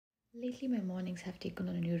Lately, my mornings have taken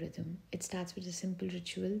on a new rhythm. It starts with a simple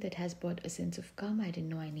ritual that has brought a sense of calm I didn't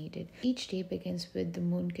know I needed. Each day begins with the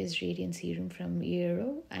Moonkissed Radiant Serum from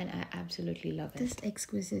Iero, and I absolutely love it. This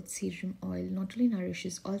exquisite serum oil not only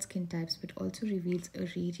nourishes all skin types but also reveals a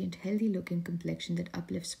radiant, healthy looking complexion that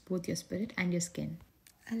uplifts both your spirit and your skin.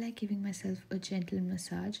 I like giving myself a gentle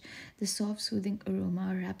massage. The soft, soothing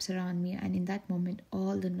aroma wraps around me, and in that moment,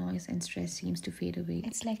 all the noise and stress seems to fade away.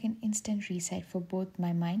 It's like an instant reset for both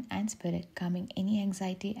my mind and spirit, calming any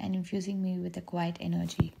anxiety and infusing me with a quiet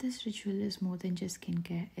energy. This ritual is more than just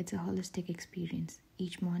skincare, it's a holistic experience.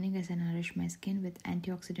 Each morning, as I nourish my skin with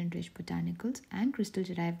antioxidant rich botanicals and crystal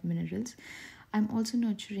derived minerals, I'm also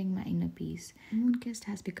nurturing my inner peace. Moonkissed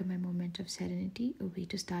has become a moment of serenity, a way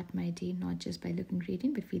to start my day not just by looking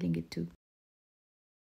radiant but feeling it too.